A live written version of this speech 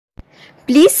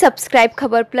Please subscribe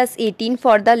खबर plus 18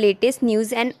 for the latest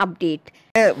news and update.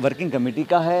 Working committee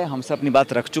का है, हम सब अपनी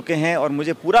बात रख चुके हैं और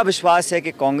मुझे पूरा विश्वास है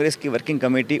कि कांग्रेस की वर्किंग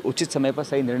कमेटी उचित समय पर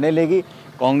सही निर्णय लेगी।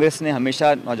 कांग्रेस ने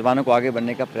हमेशा नौजवानों को आगे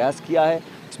बढ़ने का प्रयास किया है,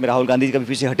 इसमें राहुल गांधी जी कभी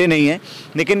पीछे हटे नहीं हैं,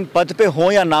 लेकिन पद पे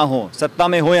हो या ना हो, सत्ता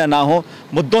में हो या ना हो,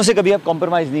 मुद्दों से कभी अब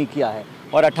कॉम्प्रोमाइज़ नहीं किया है।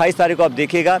 और 28 तारीख को आप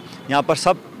देखिएगा, यहाँ पर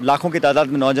सब लाखों की तादाद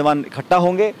में नौजवान इकट्ठा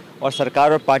होंगे और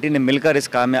सरकार और पार्टी ने मिलकर इस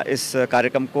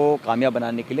कार्यक्रम को कामयाब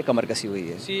बनाने के लिए कमर कसी हुई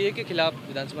है। सीए के खिलाफ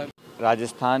विधानसभा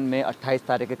राजस्थान में 28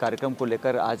 तारीख के कार्यक्रम को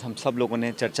लेकर आज हम सब लोगों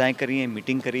ने चर्चाएं करी हैं,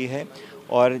 मीटिंग करी है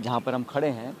और जहां पर हम खड़े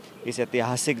हैं इस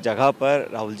ऐतिहासिक जगह पर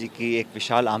राहुल जी की एक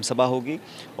विशाल आम सभा होगी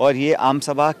और ये आम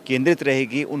सभा केंद्रित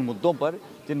रहेगी उन मुद्दों पर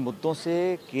जिन मुद्दों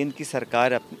से केंद्र की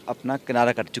सरकार अपना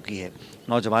किनारा कर चुकी है।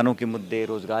 नौजवानों के मुद्दे,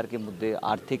 रोज़गार के मुद्दे,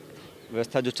 आर्थिक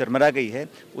व्यवस्था जो चरमरा गई है,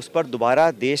 उस पर दोबारा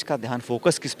देश का ध्यान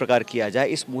फोकस किस प्रकार किया जाए,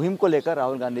 इस मुहिम को लेकर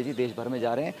राहुल गांधी जी देश भर में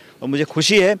जा रहे हैं। और मुझे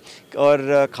खुशी है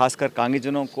और ख़ासकर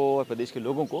कांग्रेसजनों को और प्रदेश के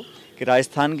लोगों को कि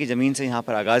राजस्थान की ज़मीन से यहाँ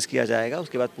पर आगाज़ किया जाएगा।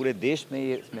 उसके बाद पूरे देश में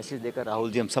ये मैसेज देकर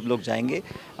राहुल जी हम सब लोग जाएंगे।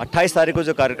 28 तारीख को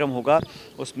जो कार्यक्रम होगा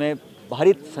उसमें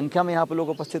भारी संख्या में यहाँ पर लोग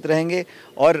उपस्थित रहेंगे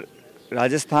और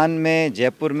राजस्थान में,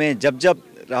 जयपुर में जब जब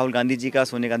राहुल गांधी जी का,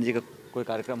 सोनिया गांधी जी का कोई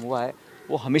कार्यक्रम हुआ है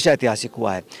वो हमेशा ऐतिहासिक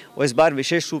हुआ है। और इस बार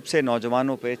विशेष रूप से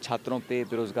नौजवानों पे, छात्रों पे,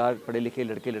 बेरोज़गार पढ़े लिखे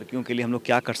लड़के लड़कियों के लिए हम लोग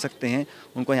क्या कर सकते हैं,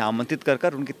 उनको यहाँ आमंत्रित कर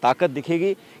कर उनकी ताकत दिखेगी।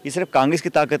 ये सिर्फ कांग्रेस की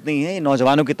ताकत नहीं है, ये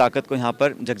नौजवानों की ताकत को यहाँ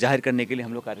पर जगजाहिर करने के लिए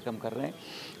हम लोग कार्यक्रम कर रहे हैं।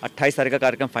 28 तारीख का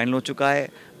कार्यक्रम फाइनल हो चुका है।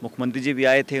 मुख्यमंत्री जी भी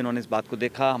आए थे, उन्होंने इस बात को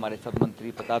देखा। हमारे सब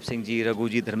मंत्री प्रताप सिंह जी, रघु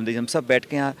जी, धर्मेंद्र जी, हम सब बैठ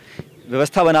के यहाँ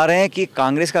व्यवस्था बना रहे हैं कि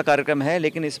कांग्रेस का कार्यक्रम है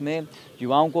लेकिन इसमें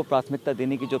युवाओं को प्राथमिकता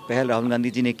देने की जो पहल राहुल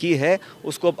गांधी जी ने की है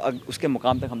उसको उसके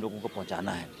मुकाम तक हम लोगों को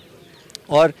पहुंचाना है।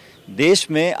 और देश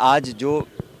में आज जो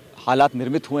हालात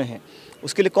निर्मित हुए हैं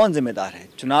उसके लिए कौन जिम्मेदार है?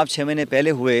 चुनाव 6 महीने पहले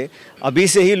हुए, अभी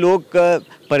से ही लोग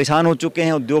परेशान हो चुके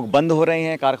हैं, उद्योग बंद हो रहे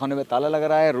हैं, कारखानों में ताला लग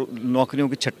रहा है, नौकरियों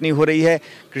की छटनी हो रही है,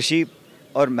 कृषि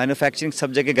और मैन्युफैक्चरिंग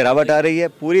सब जगह गिरावट आ रही है।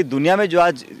 पूरी दुनिया में जो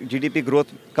आज जीडीपी ग्रोथ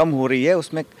कम हो रही है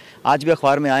उसमें आज भी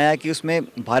अखबार में आया है कि उसमें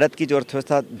भारत की जो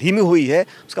अर्थव्यवस्था धीमी हुई है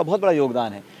उसका बहुत बड़ा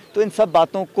योगदान है। तो इन सब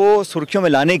बातों को सुर्खियों में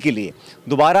लाने के लिए,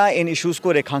 दोबारा इन इश्यूज़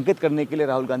को रेखांकित करने के लिए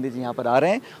राहुल गांधी जी यहाँ पर आ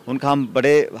रहे हैं। उनका हम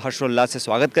बड़े हर्षोल्लास से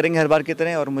स्वागत करेंगे हर बार की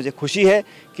तरह और मुझे खुशी है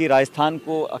कि राजस्थान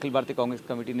को अखिल भारतीय कांग्रेस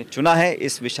कमेटी ने चुना है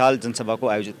इस विशाल जनसभा को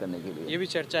आयोजित करने के लिए। ये भी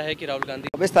चर्चा है कि राहुल गांधी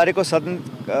 24 तारीख को सदन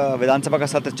विधानसभा का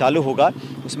सत्र चालू होगा,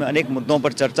 उसमें अनेक मुद्दों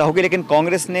पर चर्चा होगी, लेकिन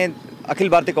कांग्रेस ने, अखिल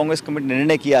भारतीय कांग्रेस कमेटी ने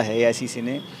निर्णय किया है, AICC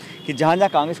ने, कि जहाँ जहाँ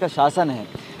कांग्रेस का शासन है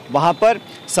वहाँ पर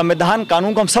संविधान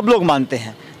कानून को हम सब लोग मानते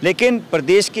हैं, लेकिन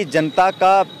प्रदेश की जनता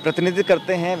का प्रतिनिधित्व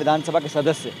करते हैं विधानसभा के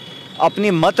सदस्य,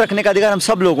 अपनी मत रखने का अधिकार हम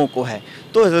सब लोगों को है।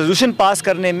 तो रेजोल्यूशन पास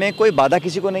करने में कोई बाधा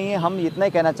किसी को नहीं है। हम इतना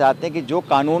ही कहना चाहते हैं कि जो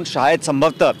कानून शायद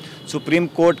संभवतः सुप्रीम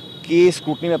कोर्ट की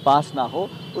स्क्रूटनी में पास ना हो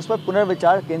उस पर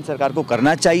पुनर्विचार केंद्र सरकार को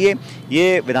करना चाहिए।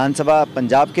 ये विधानसभा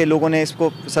पंजाब के लोगों ने इसको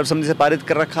सर्वसम्मति से पारित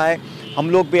कर रखा है। हम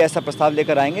लोग भी ऐसा प्रस्ताव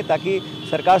लेकर आएंगे ताकि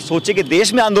सरकार सोचे कि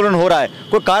देश में आंदोलन हो रहा है,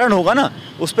 कोई कारण होगा ना,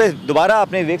 उस पर दोबारा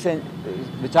अपने विवेक से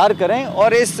विचार करें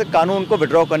और इस कानून को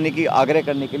विड्रॉ करने की आग्रह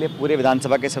करने के लिए पूरे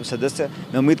विधानसभा के सब सदस्य,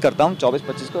 मैं उम्मीद करता हूँ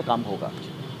 24-25 को काम होगा।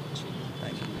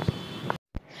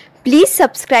 प्लीज़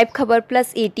सब्सक्राइब खबर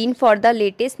plus 18 for the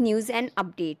latest news and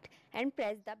update and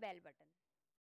press the bell button.